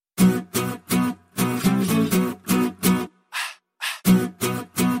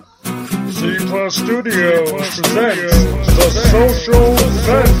Plus Studios presents The Social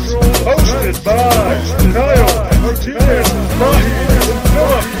Vent, hosted by Kyle Martinez, Mahi, and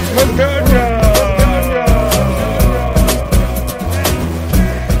Philip Magana.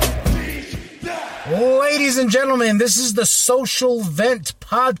 Ladies and gentlemen, this is the Social Vent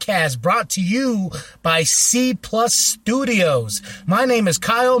podcast brought to you by C Plus Studios. My name is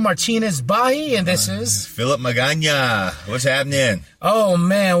Kyle Martinez Bahi, and this is Philip Magana. What's happening? Oh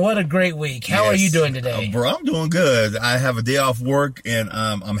man, what a great week! How are you doing today, bro? I'm doing good. I have a day off work, and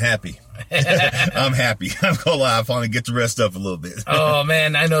I'm happy. I'm happy. I'm gonna lie. I finally get to rest up a little bit. Oh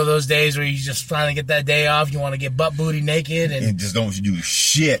man, I know those days where you just finally get that day off. You want to get butt booty naked and just don't do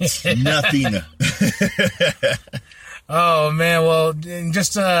shit, nothing. Oh man, well,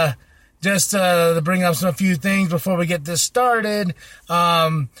 just to bring up a few things before we get this started.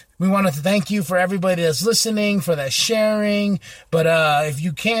 We want to thank you for everybody that's listening, for that sharing. But if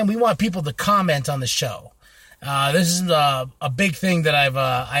you can, we want people to comment on the show. This is a big thing that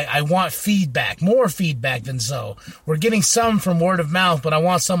I want feedback, more feedback than so. We're getting some from word of mouth, but I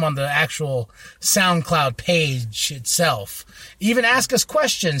want some on the actual SoundCloud page itself. Even ask us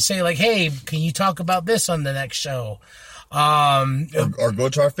questions. Say like, hey, can you talk about this on the next show? Or go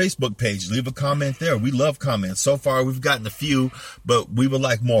to our Facebook page. Leave a comment there. We love comments. So far, we've gotten a few, but we would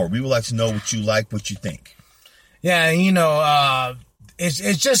like more. We would like to know what you like, what you think. Yeah, you know, It's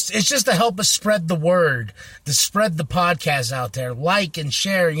just to help us spread the word, to spread the podcast out there, like and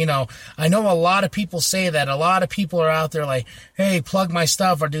share. You know, I know a lot of people say that. A lot of people are out there like, hey, plug my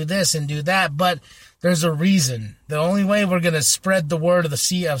stuff or do this and do that. But there's a reason. The only way we're going to spread the word of the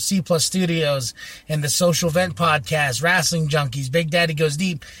C Plus Studios and the Social Vent podcast, Wrestling Junkies, Big Daddy Goes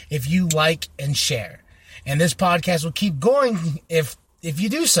Deep, if you like and share. And this podcast will keep going if you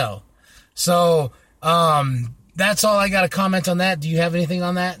do so. So, that's all I got to comment on that. Do you have anything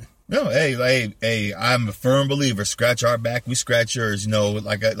on that? No, hey, I'm a firm believer. Scratch our back, we scratch yours. You know,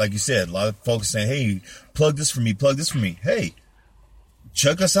 like you said, a lot of folks saying, hey, plug this for me, plug this for me. Hey,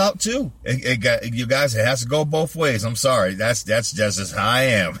 check us out too. You guys, it has to go both ways. I'm sorry. That's just as how I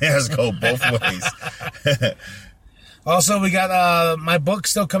am. It has to go both ways. Also, we got my book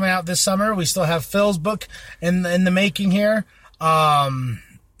still coming out this summer. We still have Phil's book in the making here.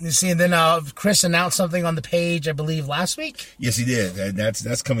 You see, and then Chris announced something on the page, I believe, last week. Yes, he did. And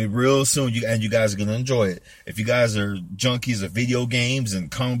that's coming real soon. You guys are gonna enjoy it. If you guys are junkies of video games and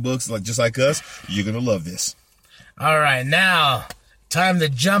comic books, just like us, you're gonna love this. All right, now time to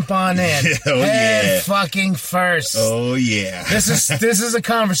jump on in. Head fucking first. Oh yeah. This is a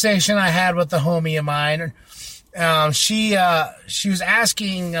conversation I had with a homie of mine. She was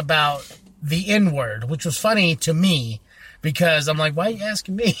asking about the N-word, which was funny to me. Because I'm like, why are you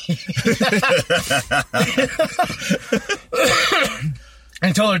asking me?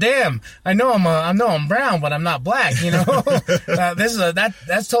 I told her, damn, I know I'm brown, but I'm not black. You know,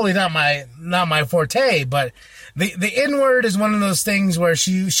 that's totally not my forte. But the N-word is one of those things where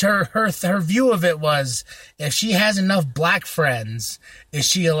her view of it was, if she has enough black friends, is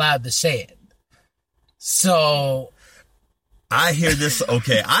she allowed to say it? So. I hear this.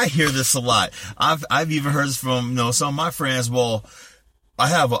 Okay, I hear this a lot. I've even heard this from some of my friends. Well, I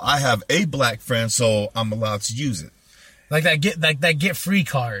have a black friend, so I'm allowed to use it. Like that get free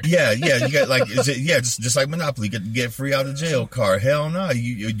card. Yeah. You got just like Monopoly, get free out of jail card. Hell no,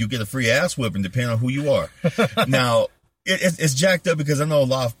 you get a free ass whipping depending on who you are. Now it's jacked up because I know a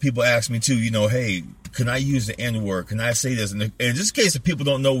lot of people ask me too. You know, hey, can I use the N-word? Can I say this? And in just in case if people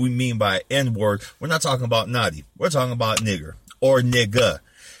don't know what we mean by N-word, we're not talking about naughty. We're talking about nigger. Or nigga.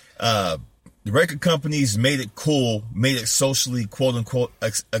 The record companies made it cool, made it socially, quote unquote,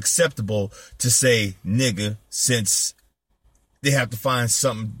 acceptable to say nigga, since they have to find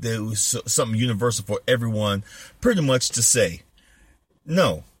something that was something universal for everyone pretty much to say.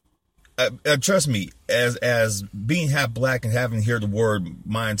 No. Trust me, as being half black and having to hear the word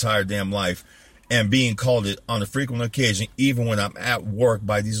my entire damn life and being called it on a frequent occasion, even when I'm at work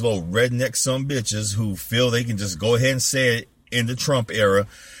by these little redneck some bitches who feel they can just go ahead and say it in the Trump era,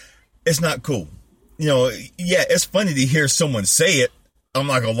 it's not cool. You know, yeah, it's funny to hear someone say it. I'm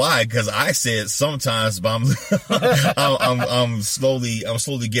not gonna lie, because I say it sometimes, but I'm slowly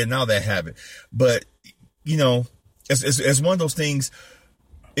getting out of that habit. But you know, it's one of those things.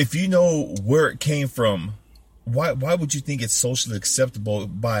 If you know where it came from, why would you think it's socially acceptable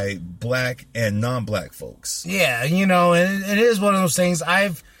by black and non-black folks? Yeah, you know, and it is one of those things.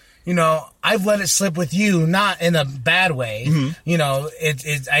 I've let it slip with you, not in a bad way. Mm-hmm. You know,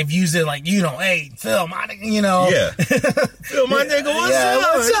 I've used it like, you know, hey, Phil, my nigga, you know. Yeah. Phil, my nigga, what's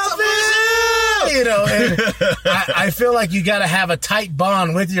up? What's up, man? And I feel like you got to have a tight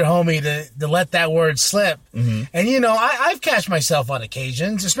bond with your homie to let that word slip. Mm-hmm. And I've catch myself on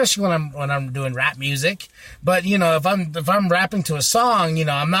occasions, especially when I'm doing rap music. But if I'm rapping to a song,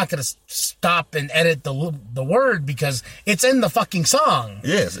 I'm not going to stop and edit the word because it's in the fucking song.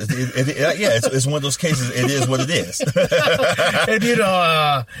 Yes, it's one of those cases. It is what it is.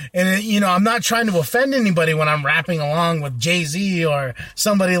 And I'm not trying to offend anybody when I'm rapping along with Jay-Z or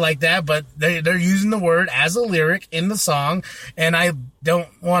somebody like that, but they're using the word as a lyric in the song, and I don't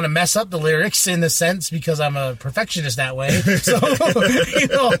want to mess up the lyrics in the sense because I'm a perfectionist that way. So,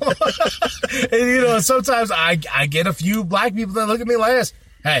 and, sometimes I get a few black people that look at me like this.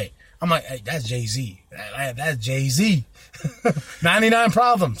 Hey, I'm like, hey, that's Jay-Z. That's Jay-Z. 99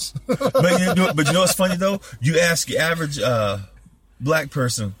 problems. But you know what's funny though? You ask your average black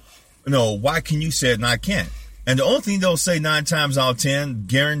person, why can you say it and I can't? And the only thing they'll say 9 times out of 10,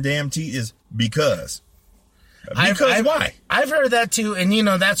 guarantee, is because. Why? I've heard that too, and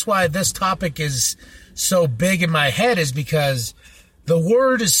that's why this topic is so big in my head, is because the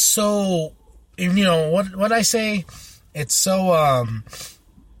word is so, what I say, it's so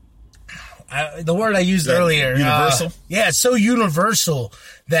the word I used earlier, universal. It's so universal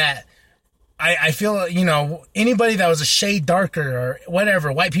that I feel, anybody that was a shade darker or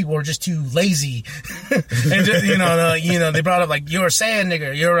whatever, white people were just too lazy. And just, they brought up like, you're a sand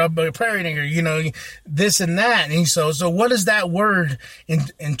nigger, you're a prairie nigger, this and that. And so what does that word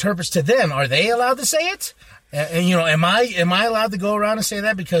interprets to them? Are they allowed to say it? And, am I allowed to go around and say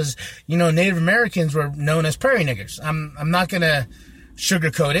that? Because, Native Americans were known as prairie niggers. I'm not going to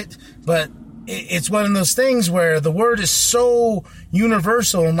sugarcoat it, but it's one of those things where the word is so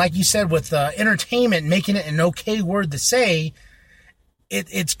universal, and like you said, with entertainment making it an okay word to say,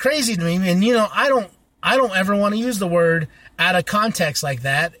 it's crazy to me. And I don't ever want to use the word out of context like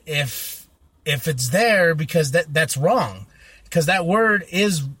that if it's there, because that's wrong. Because that word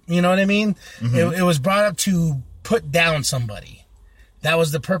is, you know what I mean? Mm-hmm. It was brought up to put down somebody. That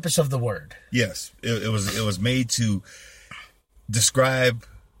was the purpose of the word. Yes, it was made to describe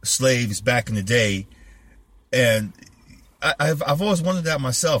slaves back in the day, and I've always wondered that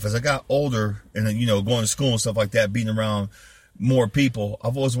myself as I got older and going to school and stuff like that, being around more people.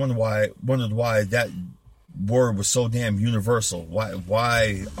 I've always wondered why that word was so damn universal.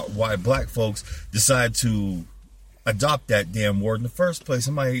 Why black folks decide to adopt that damn word in the first place.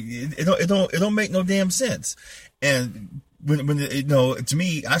 I'm like, it don't make no damn sense. And when to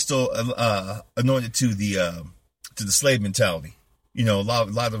me, I still anointed to the slave mentality. A lot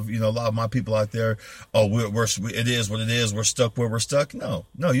of my people out there, it is what it is. We're stuck where we're stuck. No,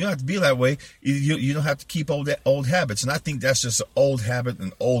 you don't have to be that way. You don't have to keep old habits. And I think that's just an old habit,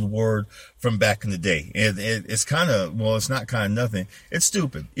 an old word from back in the day. And it's it's not kind of nothing. It's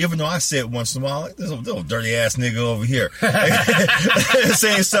stupid. Even though I say it once in a while, like, this little dirty ass nigga over here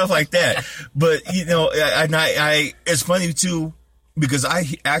saying stuff like that. But, it's funny too, because I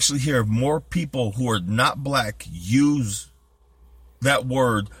actually hear more people who are not black use that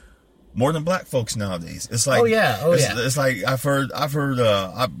word more than black folks nowadays. It's like, it's like I've heard,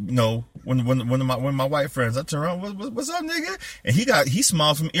 one of my white friends, I turn around, what's up, nigga? And he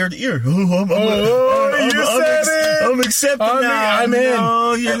smiles from ear to ear. I'm accepted now. I'm in.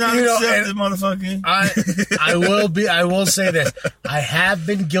 No, you're not accepted, motherfucker. I will say this. I have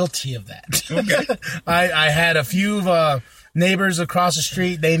been guilty of that. Okay. I had a few, neighbors across the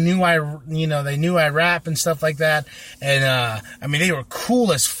street. They knew I rap and stuff like that. And, they were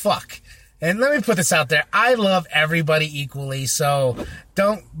cool as fuck. And let me put this out there. I love everybody equally, so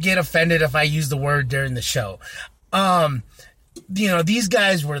don't get offended if I use the word during the show. These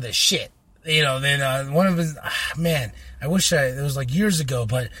guys were the shit. Then one of them, man, I wish it was like years ago,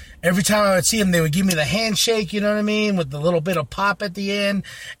 but every time I would see them, they would give me the handshake, you know what I mean? With the little bit of pop at the end.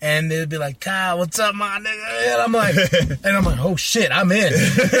 And they'd be like, Kyle, what's up, my nigga? And I'm like, oh shit, I'm in.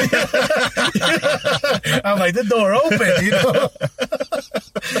 I'm like, the door open,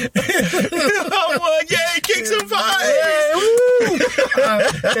 yeah, kick some fire.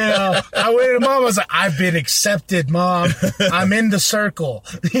 I went to mom, I was like, I've been accepted, mom. I'm in the circle.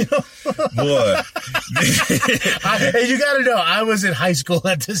 Boy. And you got to know, I was in high school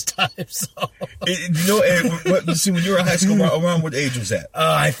at this time, so. When you were in high school, around what age was that?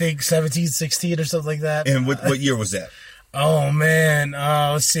 I think 17, 16 or something like that. And what year was that? Oh, man.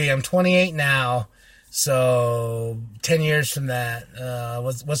 Let's see. I'm 28 now. So 10 years from that,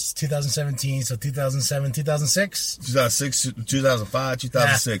 what's 2017? So 2007, 2006? 2006, 2005,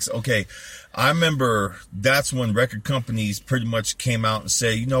 2006. Yeah. Okay. I remember that's when record companies pretty much came out and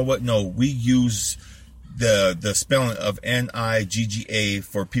say, you know what? No, we use the spelling of Nigga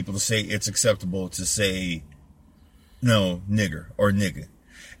for people to say it's acceptable to say no nigger or nigga.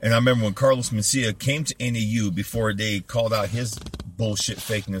 And I remember when Carlos Mencia came to NAU before they called out his bullshit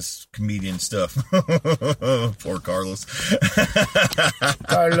fakeness comedian stuff. Poor Carlos.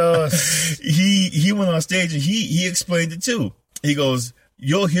 Carlos. He went on stage and he explained it too. He goes,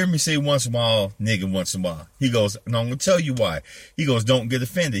 you'll hear me say once in a while, nigga, once in a while. He goes, and I'm going to tell you why. He goes, don't get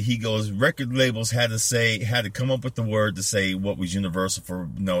offended. He goes, record labels had to come up with the word to say what was universal for,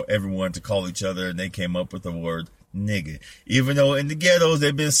 everyone to call each other. And they came up with the word nigga. Even though in the ghettos,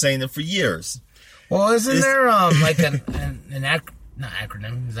 they've been saying it for years. Well, isn't there, like not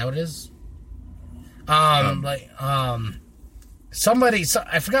acronym, is that what it is? Somebody,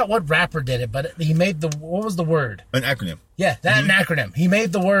 I forgot what rapper did it, but he made what was the word? An acronym. Yeah, an acronym. He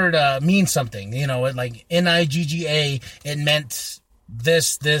made the word mean something. Like Nigga, it meant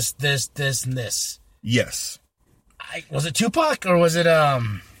this, and this. Yes. Was it Tupac or was it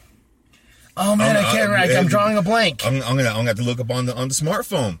Oh man, I can't. I'm drawing a blank. I'm gonna have to look up on the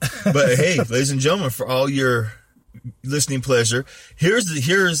smartphone. But hey, ladies and gentlemen, for all your listening pleasure, here's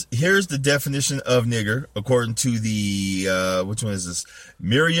the definition of nigger according to the which one is this?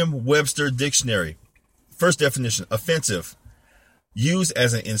 Merriam-Webster Dictionary. First definition: offensive, used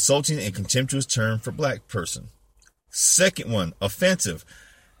as an insulting and contemptuous term for black person. Second one: offensive,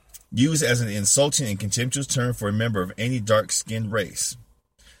 used as an insulting and contemptuous term for a member of any dark-skinned race.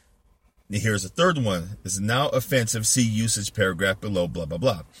 Here's the third one. It's now offensive. See usage paragraph below, blah, blah,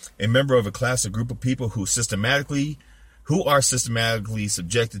 blah. A member of a class or group of people who are systematically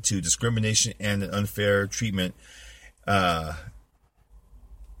subjected to discrimination and unfair treatment. What's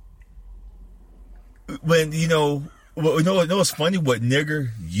funny? What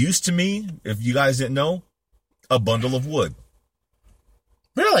nigger used to mean, if you guys didn't know, a bundle of wood.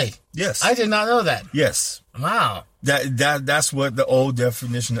 Really? Yes. I did not know that. Yes. Wow. That's what the old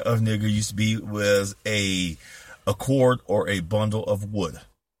definition of nigger used to be, was a cord or a bundle of wood.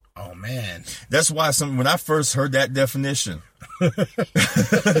 Oh man. That's why when I first heard that definition, when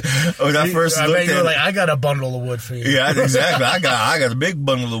I first looked at it, like, I got a bundle of wood for you. Yeah, exactly. I got a big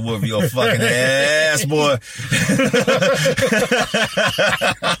bundle of wood for your fucking ass, boy.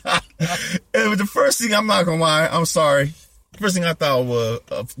 And the first thing, I'm not gonna lie, I'm sorry. First thing I thought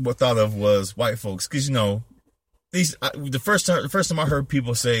of was white folks, because the first time I heard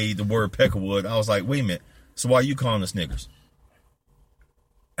people say the word peckerwood, I was like, wait a minute, so why are you calling us niggers?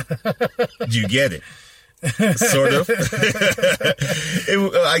 Do you get it? Sort of.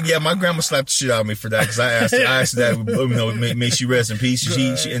 My grandma slapped the shit out of me for that, because I asked her that, may she rest in peace.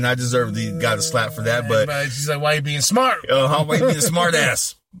 She and I deserve got a slap for that, but she's like, why are you being smart? Why are you being a smart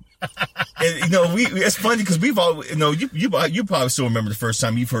ass? And it's funny because we've all you probably still remember the first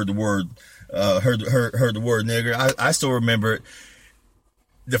time you've heard the word heard the word nigger. I still remember it.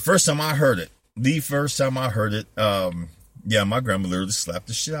 The first time I heard it, my grandma literally slapped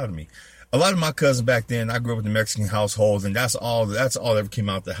the shit out of me. A lot of my cousins back then, I grew up in the Mexican households, and that's all that ever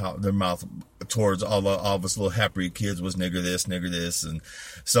came out their mouth towards all of us little happy kids was nigger this, and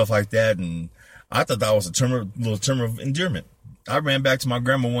stuff like that. And I thought that was a little term of endearment. I ran back to my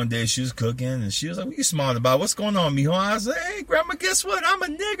grandma one day. She was cooking, and she was like, "What are you smiling about? What's going on, mijo?" I was like, "Hey, grandma, guess what? I'm a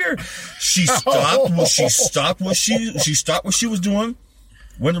nigger." She stopped what she was doing.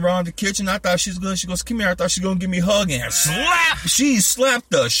 Went around the kitchen. I thought she was good. She goes, "Come here." I thought she was going to give me a hug, and she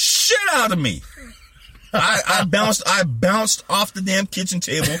slapped the shit out of me. I bounced off the damn kitchen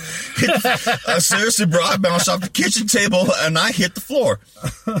table. Seriously, bro, I bounced off the kitchen table and I hit the floor.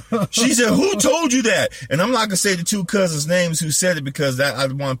 She said, "Who told you that?" And I'm not gonna say the two cousins' names who said it, because I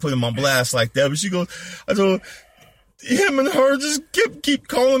don't want to put them on blast like that. But she goes, I told him and her just keep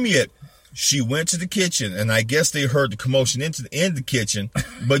calling me it. She went to the kitchen, and I guess they heard the commotion in the kitchen.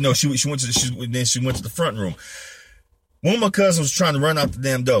 But no, she went to the front room. One of my cousins was trying to run out the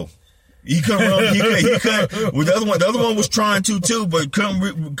damn door. He couldn't run. He couldn't. Well, the other one was trying to too, but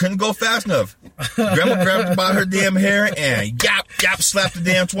couldn't go fast enough. Grandma grabbed her by her damn hair and yap slapped the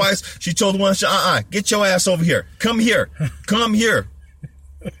damn twice. She told the one, "Get your ass over here. Come here."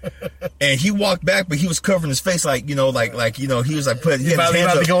 And he walked back, but he was covering his face, he was like he had his hands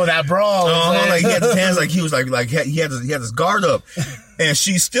up. To go with that brawl. Like he had his hands, like he was like he had his guard up, and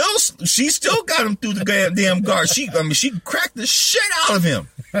she still got him through the damn guard. She cracked the shit out of him.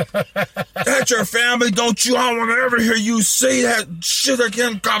 "That's your family, don't you? I want to ever hear you say that shit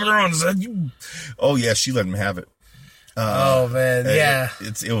again." Oh yeah, she let him have it. Oh man, yeah.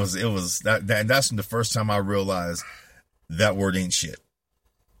 It was that. That's the first time I realized that word ain't shit.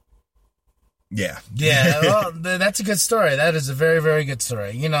 Yeah. Yeah, well, that's a good story. That is a very, very good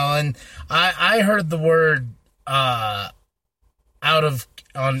story. You know, and I heard the word on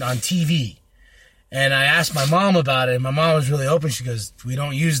TV, and I asked my mom about it, and my mom was really open. She goes, "We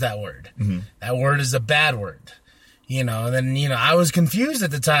don't use that word. Mm-hmm. That word is a bad word." You know, and then, you know, I was confused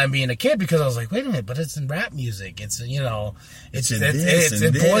at the time being a kid because I was like, wait a minute, but it's in rap music. It's, you know, it's in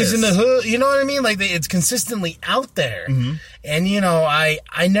Boys in the Hood. You know what I mean? Like, it's consistently out there. Mm-hmm. And, you know, I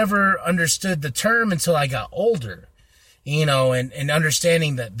never understood the term until I got older, you know, and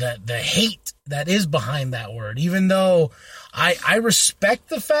understanding that the hate that is behind that word, even though I respect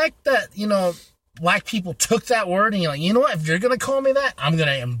the fact that, you know, Black people took that word and you're like, you know what? If you're going to call me that, I'm going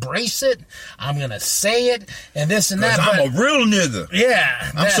to embrace it. I'm going to say it and this and that. I'm a real nigga.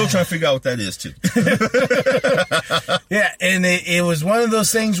 Yeah. I'm still trying to figure out what that is too. Yeah. And it was one of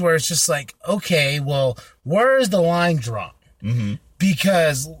those things where it's just like, okay, well, where is the line drawn? Mm-hmm.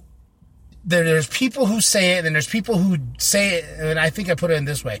 Because there's people who say it and there's people who say it. And I think I put it in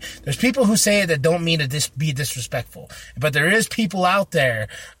this way. There's people who say it that don't mean to be disrespectful, but there is people out there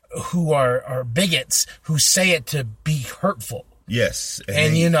who are bigots who say it to be hurtful. Yes.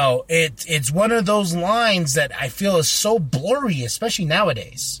 And you know, it's one of those lines that I feel is so blurry, especially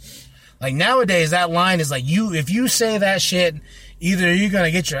nowadays. Like nowadays, that line is like, if you say that shit, either you're going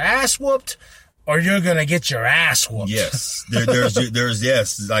to get your ass whooped or you're going to get your ass whooped. Yes. There's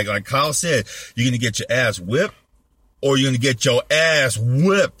yes. Like Kyle said, you're going to get your ass whipped or you're going to get your ass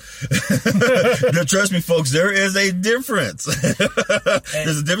whipped. Now, trust me, folks, there is a difference.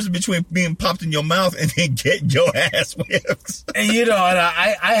 There's a difference between being popped in your mouth and then getting your ass whipped. And, you know, and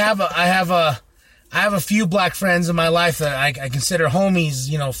I have a few Black friends in my life that I consider homies,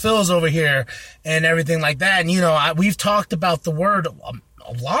 you know, Phil's over here and everything like that. And, you know, we've talked about the word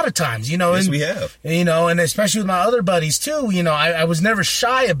a lot of times, you know. Yes, and, we have. You know, and especially with my other buddies too, you know, I was never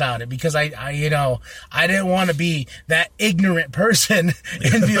shy about it because I you know, I didn't want to be that ignorant person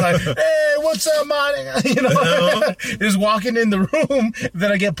and be like, hey, what's up, man? You know, just walking in the room,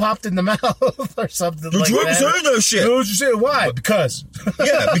 then I get popped in the mouth or something like that. You ever say that shit? What you say? Why? Because.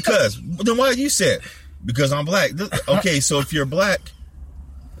 Yeah, because. Then why you say it? Because I'm Black. Okay, so if you're Black,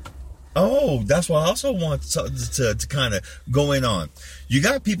 that's what I also want to kind of go in on. You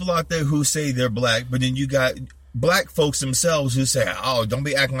got people out there who say they're Black, but then you got Black folks themselves who say, "Oh, don't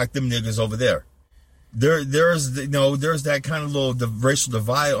be acting like them niggas over there." There's that kind of the racial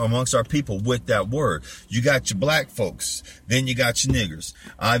divide amongst our people with that word. You got your Black folks, then you got your niggers.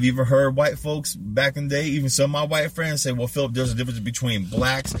 I've even heard white folks back in the day, even some of my white friends say, "Well, Philip, there's a difference between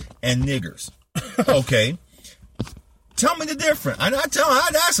blacks and niggers." Okay. Tell me the difference. I'd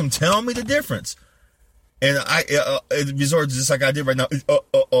ask them, tell me the difference. And it resorts just like I did right now.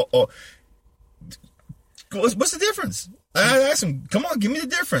 What's the difference? I asked him, come on, give me the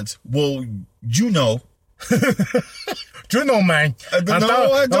difference. Well, you know. You know, man. I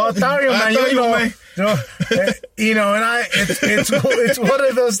don't. You know, and it's one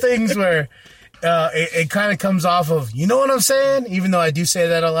of those things where it kind of comes off of, you know what I'm saying? Even though I do say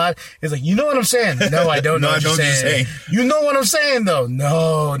that a lot. It's like, you know what I'm saying? No, I don't know what you're saying. You know what I'm saying, though?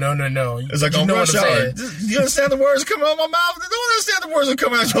 No. It's like, you know what I'm saying? You understand the words coming out of my mouth? I don't understand the words that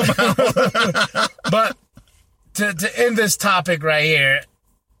come out your mouth. But to end this topic right here,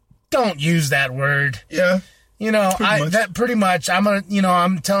 don't use that word. Yeah. You know, pretty much,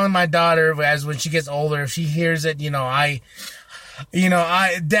 I'm telling my daughter as when she gets older, if she hears it,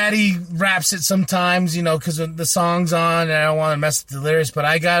 Daddy raps it sometimes, you know, because the song's on and I don't want to mess with the lyrics, but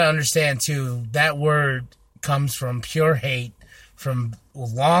I got to understand too, that word comes from pure hate from a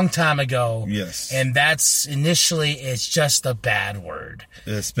long time ago. Yes. And that's it's just a bad word.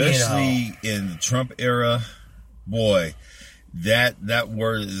 Especially in the Trump era, boy, that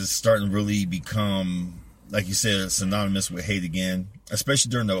word is starting to really become, like you said, synonymous with hate again, especially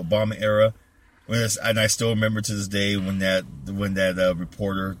during the Obama era. And I still remember to this day when that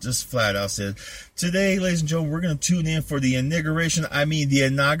reporter just flat out said, "Today, ladies and gentlemen, we're going to tune in for the inauguration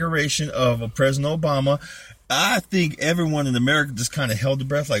of President Obama." I think everyone in America just kind of held their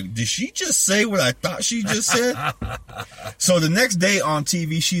breath like, did she just say what I thought she just said? So the next day on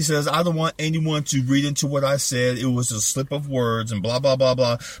TV, she says, "I don't want anyone to read into what I said. It was a slip of words and blah, blah, blah,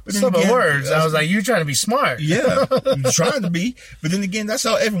 blah." But slip of words? I was like, you're trying to be smart. Yeah, trying to be. But then again, that's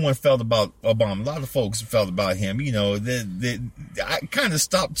how everyone felt about Obama. A lot of folks felt about him. You know, I kind of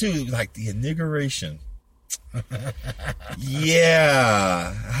stopped too, like the inauguration.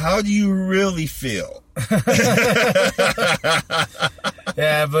 Yeah. How do you really feel?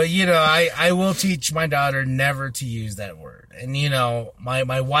 Yeah, but you know, I will teach my daughter never to use that word. And you know,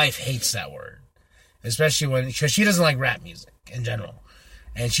 my wife hates that word, especially because she doesn't like rap music in general.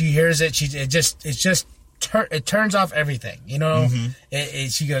 and she hears it. It turns off everything, you know.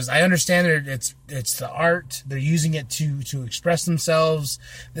 She goes, I understand it's the art. They're using it to express themselves,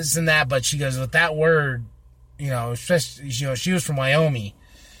 this and that. But she goes, with that word, you know, especially, you know, she was from Wyoming,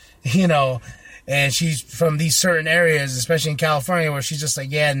 you know, and she's from these certain areas, especially in California, where she's just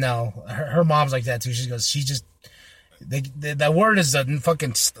like, yeah, no. Her mom's like that too. She goes, that word is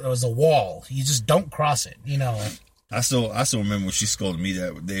a wall. You just don't cross it, you know. I still remember when she scolded me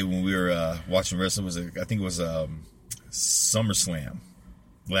that day when we were watching wrestling. I think it was SummerSlam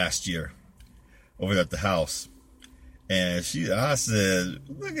last year over at the house, and I said,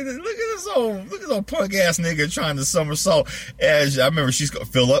 look at this old punk ass nigga trying to somersault. And I remember she's going,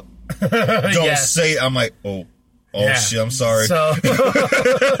 Philip, don't say it. I'm like, oh shit, I'm sorry. So,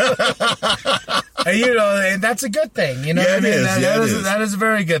 and, you know, and that's a good thing, you know. Yeah, That is a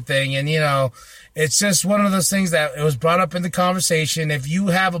very good thing, and you know. It's just one of those things that it was brought up in the conversation. If you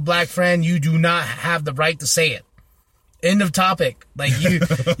have a black friend, you do not have the right to say it. End of topic. Like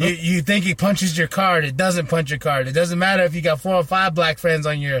you think it punches your card. It doesn't punch your card. It doesn't matter if you got 4 or 5 black friends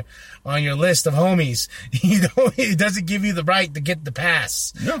on your list of homies. You know, it doesn't give you the right to get the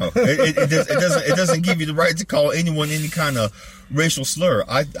pass. No, it doesn't give you the right to call anyone any kind of racial slur.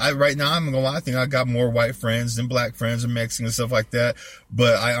 I right now, I'm gonna lie, I think I got more white friends than black friends and Mexican and stuff like that.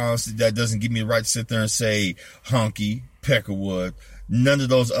 But I honestly, that doesn't give me the right to sit there and say honky, peckerwood, none of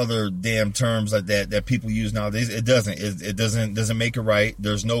those other damn terms like that people use nowadays. It doesn't make it right.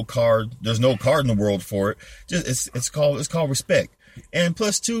 There's no card in the world for it. Just it's called respect. And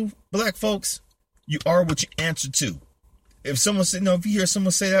plus, too, black folks, you are what you answer to. If someone say, if you hear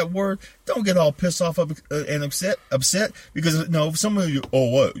someone say that word, don't get all pissed off and upset because if someone,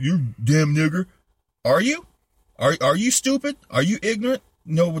 what, you damn nigger, are you? Are you stupid? Are you ignorant?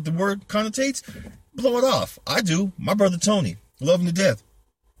 Know what the word connotates? Blow it off. I do. My brother Tony, love him to death,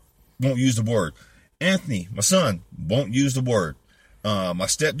 won't use the word. Anthony, my son, won't use the word. My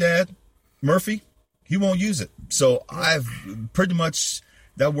stepdad, Murphy, he won't use it. So I've pretty much,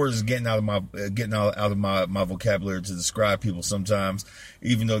 that word is getting out of my vocabulary to describe people sometimes,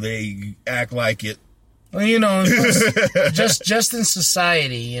 even though they act like it. Well, you know, just in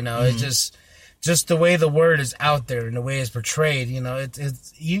society, you know, it just the way the word is out there and the way it's portrayed, you know,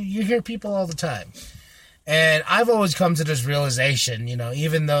 you hear people all the time. And I've always come to this realization, you know,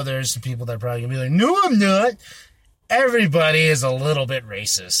 even though there's some people that are probably gonna be like, no, I'm not. Everybody is a little bit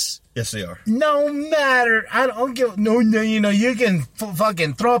racist. Yes, they are. No matter, I don't give, no, you know, you can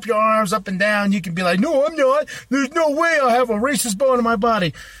fucking throw up your arms up and down. You can be like, no, I'm not. There's no way I'll have a racist bone in my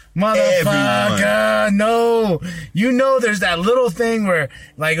body. Motherfucker, no. You know, there's that little thing where,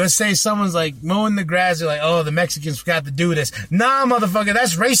 like, let's say someone's like mowing the grass. You're like, oh, the Mexicans forgot to do this. Nah, motherfucker,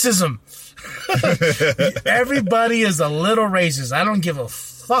 that's racism. Everybody is a little racist. I don't give a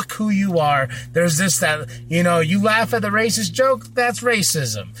fuck who you are. There's this, that, you know, you laugh at the racist joke, that's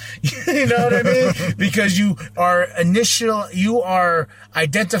racism. You know what I mean? Because you are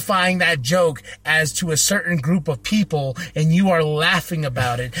identifying that joke as to a certain group of people and you are laughing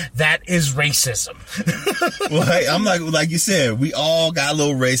about it. That is racism. Well, hey, I'm like you said, we all got a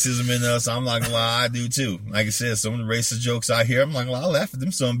little racism in us. I'm not gonna lie, I do too. Like I said, some of the racist jokes I hear, I'm like, well, I laugh at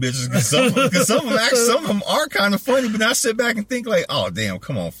them some bitches because some of them are kind of funny, but then I sit back and think like, oh damn,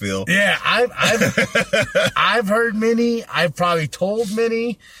 come on, Phil. Yeah, I've heard many. I've probably told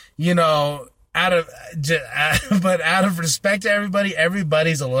many. You know, out of respect to everybody,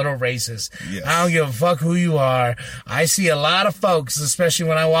 everybody's a little racist. Yes. I don't give a fuck who you are. I see a lot of folks, especially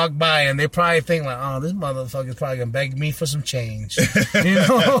when I walk by, and they probably think like, oh, this motherfucker's probably gonna beg me for some change. You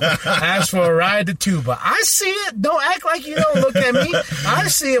know, ask for a ride to Tuba. I see it. Don't act like you don't look at me. I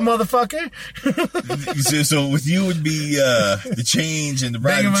see it, motherfucker. So with you would be the change and the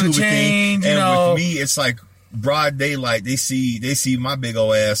ride to Tuba thing, and with me, it's like broad daylight. They see my big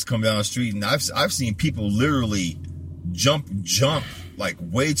old ass come down the street, and I've seen people literally jump like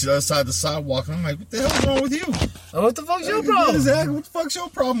way to the other side of the sidewalk, and I'm like, what the hell's wrong with you? What the fuck's your problem? Exactly, what the fuck's your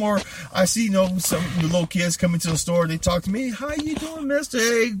problem? Or I see, you know, some little kids come into the store, they talk to me, how you doing, mister?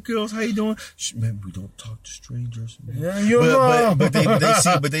 Hey, girls, how you doing? Shh, man, we don't talk to strangers. Yeah, you're wrong. But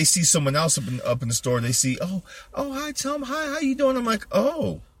they see someone else up in the store, they see, oh, hi, Tom, hi, how you doing? I'm like,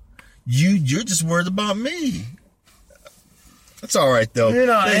 oh, you're just worried about me. That's all right, though. You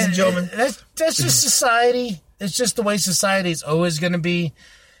know, ladies and gentlemen. That's just society. It's just the way society is always going to be.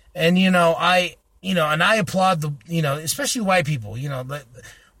 And, and I applaud especially white people.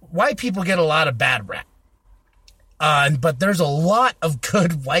 White people get a lot of bad rap. But there's a lot of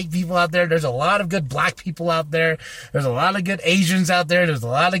good white people out there. There's a lot of good black people out there. There's a lot of good Asians out there. There's a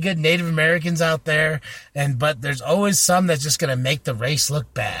lot of good Native Americans out there. But there's always some that's just going to make the race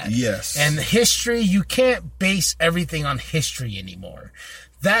look bad. Yes. And history, you can't base everything on history anymore.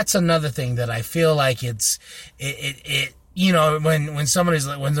 That's another thing that I feel like it you know, when somebody's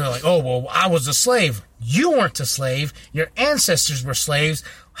like, when they're like, oh, well, I was a slave. You weren't a slave. Your ancestors were slaves.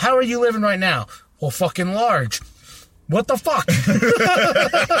 How are you living right now? Well, fucking large. What the fuck?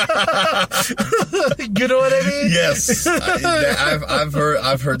 You know what I mean? Yes, I've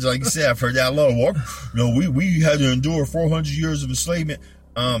heard, like you said, I've heard that a lot. Well, you know, we had to endure 400 years of enslavement.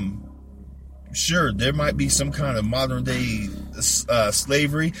 Sure, there might be some kind of modern day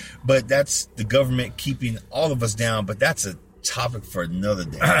slavery, but that's the government keeping all of us down. But that's a topic for another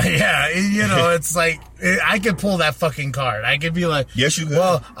day. Yeah, you know, it's like, I could pull that fucking card. I could be like, yes, you could.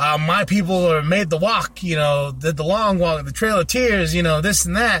 Well, my people made the walk, you know, did the long walk, the Trail of Tears, you know, this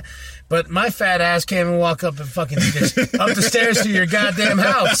and that. But my fat ass can't even walk up and fucking up the stairs to your goddamn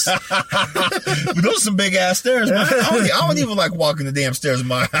house. But those are some big ass stairs, man. I don't even like walking the damn stairs in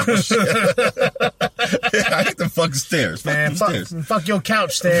my house. I hate the fucking stairs. Man, fuck your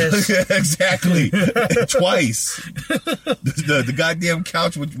couch stairs. Exactly. Twice. The goddamn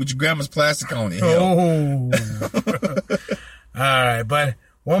couch with your grandma's plastic on it. Oh. All right, but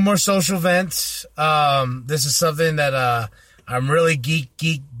one more social event. This is something that I'm really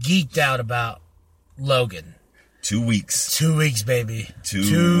geeked out about. Logan. 2 weeks. 2 weeks, baby.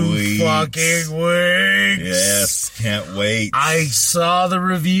 2 weeks. Fucking weeks. Yes, can't wait. I saw the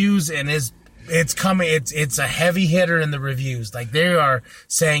reviews and it's coming. It's a heavy hitter in the reviews. Like, they are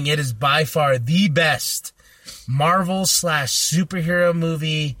saying it is by far the best Marvel / superhero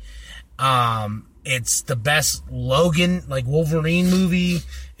movie. It's the best Logan, like Wolverine movie.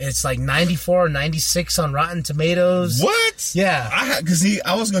 It's like 94 or 96 on Rotten Tomatoes. What? Yeah.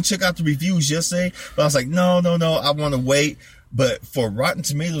 I was going to check out the reviews yesterday, but I was like, no, I want to wait. But for Rotten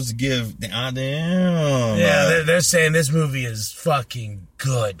Tomatoes to give the yeah, they're saying this movie is fucking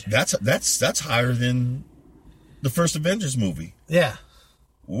good. That's higher than the first Avengers movie. Yeah.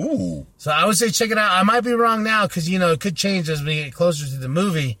 Ooh. So I would say check it out. I might be wrong now because, you know, it could change as we get closer to the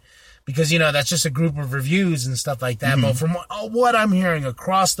movie. Because, you know, that's just a group of reviews and stuff like that. Mm-hmm. But from what I'm hearing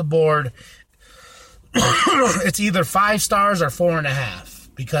across the board, it's either 5 stars or 4.5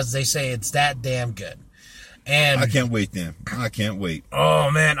 because they say it's that damn good. And I can't wait then. I can't wait.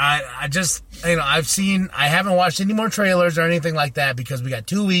 Oh, man. I just, you know, I haven't watched any more trailers or anything like that because we got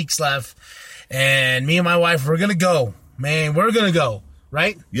 2 weeks left. And me and my wife, we're going to go. Man, we're going to go.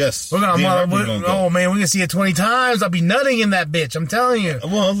 Right? Yes. We're gonna go. Oh, man, we're going to see it 20 times. I'll be nutting in that bitch. I'm telling you.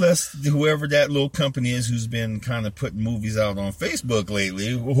 Well, unless whoever that little company is who's been kind of putting movies out on Facebook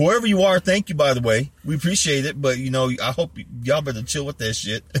lately. Whoever you are, thank you, by the way. We appreciate it. But, you know, I hope y'all better chill with that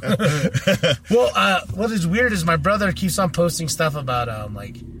shit. Well, what is weird is my brother keeps on posting stuff about,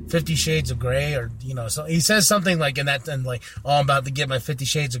 like, 50 Shades of Grey, or, you know, so he says something like in that, and like, oh, I'm about to get my 50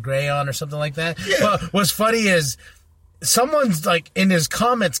 Shades of Grey on or something like that. Yeah. But what's funny is, someone's like in his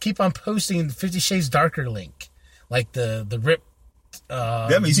comments keep on posting the 50 Shades Darker link, like the rip.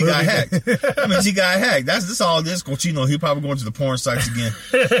 That means he got hacked. That's all this. Cochino, he'll probably go into the porn sites again.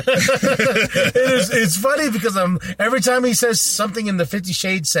 It's funny because every time he says something in the 50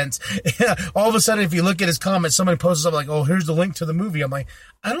 Shades sense, all of a sudden, if you look at his comments, somebody posts up like, "Oh, here's the link to the movie." I'm like,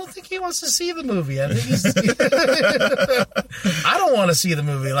 I don't think he wants to see the movie. I think I don't want to see the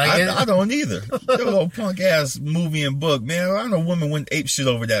movie. Like, I don't either. That little punk ass movie and book, man. I know women went ape shit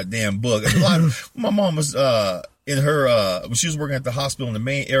over that damn book. My mom was in her when she was working at the hospital in the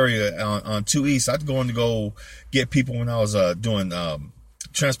main area on 2 East. I'd go in to go get people when I was doing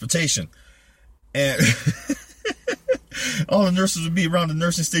transportation, and all the nurses would be around the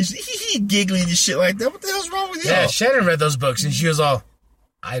nursing station, giggling and shit like that. What the hell's wrong with you? Yeah, Shannon read those books and she was all,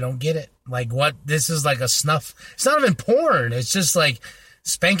 I don't get it. Like, what? This is like a snuff. It's not even porn. It's just like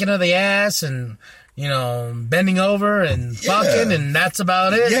spanking of the ass and, you know, bending over and fucking, and that's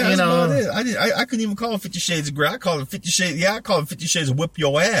about it. Yeah, you know, about it. I couldn't even call it 50 Shades of Grey. I call it 50 Shades. Yeah, I call it 50 Shades of Whip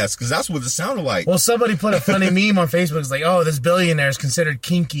Your Ass, because that's what it sounded like. Well, somebody put a funny meme on Facebook. It's like, oh, this billionaire is considered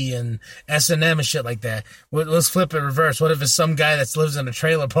kinky and S&M and shit like that. Let's flip it reverse. What if it's some guy that lives in a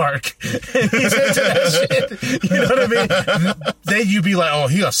trailer park and he's into that shit? You know what I mean? Then you'd be like, oh,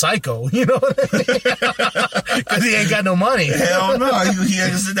 he a psycho. You know what I mean? Because he ain't got no money. Hell no.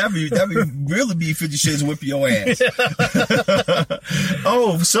 That'd really be 50 Shades of Whip Your Ass.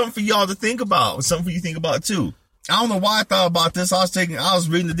 Oh, something for y'all to think about. Something for you to think about too. I don't know why I thought about this. I was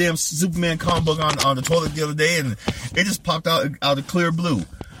reading the damn Superman comic book on the toilet the other day, and it just popped out of clear blue.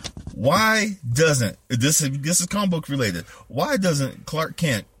 Why doesn't, this is comic book related, why doesn't Clark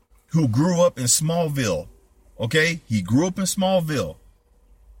Kent, who grew up in Smallville, okay, he grew up in Smallville,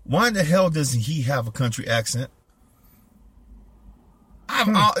 why in the hell doesn't he have a country accent?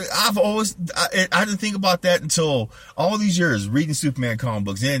 I've always, I didn't think about that until all these years reading Superman comic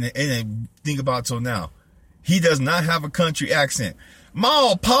books, and didn't think about it till now. He does not have a country accent.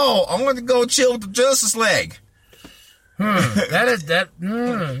 Ma, Paul, I want to go chill with the Justice League. That is that.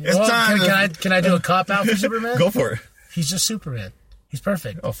 It's Well, time can I do a cop out for Superman? Go for it. He's just Superman. He's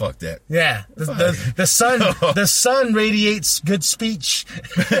perfect. Oh, fuck that. Yeah, the sun radiates good speech.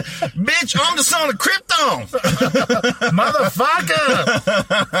 Bitch, I'm the son of Krypton.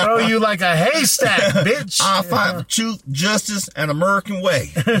 Motherfucker! Throw you like a haystack, bitch. I fight for truth, justice, and American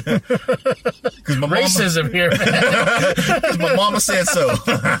way. Because my Racism here, man. Because my mama said so.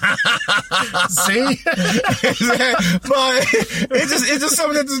 See? But it's just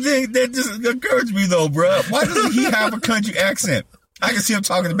something that just occurs to me though, bro. Why doesn't he have a country accent? I can see him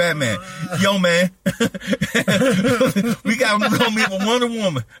talking to Batman. Yo, man. We're gonna meet with Wonder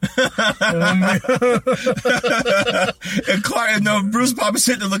Woman. And Clark, and Bruce probably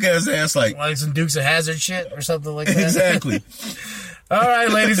sitting there looking at his ass like some Dukes of Hazzard shit or something like that. Exactly. All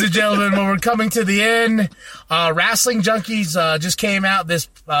right, ladies and gentlemen, well, we're coming to the end. Wrestling Junkies just came out this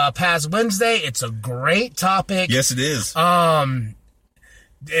past Wednesday. It's a great topic. Yes, it is.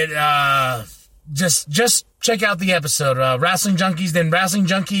 Just check out the episode. Wrestling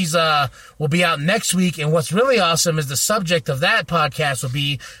Junkies will be out next week. And what's really awesome is the subject of that podcast will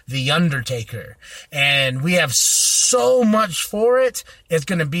be The Undertaker. And we have so much for it. It's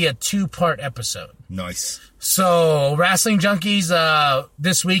going to be a 2-part episode. Nice. So, Wrestling Junkies,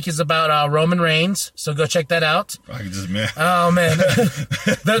 this week is about Roman Reigns. So go check that out. I can just, man. Oh, man.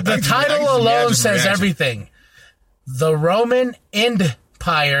 The title alone says everything. The Roman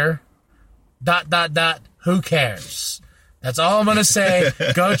Empire... ... Who cares? That's all I'm going to say.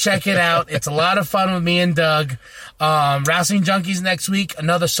 Go check it out. It's a lot of fun with me and Doug. Wrestling Junkies next week.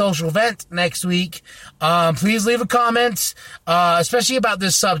 Another social event next week. Please leave a comment, especially about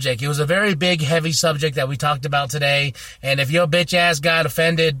this subject. It was a very big, heavy subject that we talked about today. And if your bitch ass got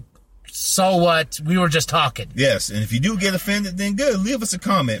offended, so what? We were just talking. Yes, and if you do get offended, then good. Leave us a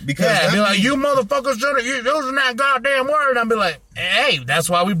comment. Because be like, you motherfuckers shouldn't use that goddamn word. I'll be like, hey, that's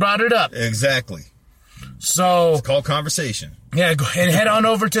why we brought it up. Exactly. So it's called conversation. Yeah, go ahead and head on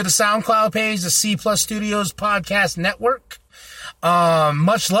over to the SoundCloud page, the C Plus Studios Podcast Network.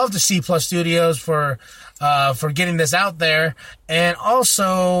 Much love to C Plus Studios for getting this out there. And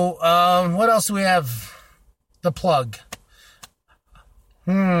also, what else do we have? The plug.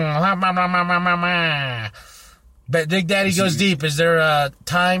 But Big Daddy Goes Deep. Is there a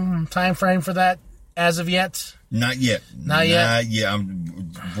time frame for that as of yet? Not yet. Not yet.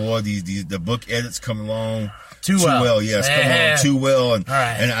 Boy, the book edits come along too well. Yes, come along too well. And all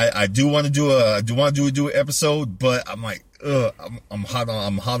right. And I do want to do an episode, but I'm like, I'm hot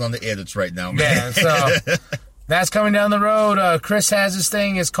on the edits right now, man. Yeah, so that's coming down the road. Chris has his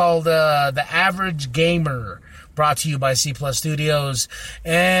thing. It's called The Average Gamer. Brought to you by C Plus Studios.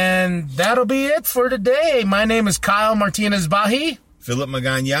 And that'll be it for today. My name is Kyle Martinez Bahi. Philip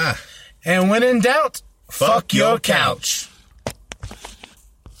Magana. And when in doubt, fuck your couch.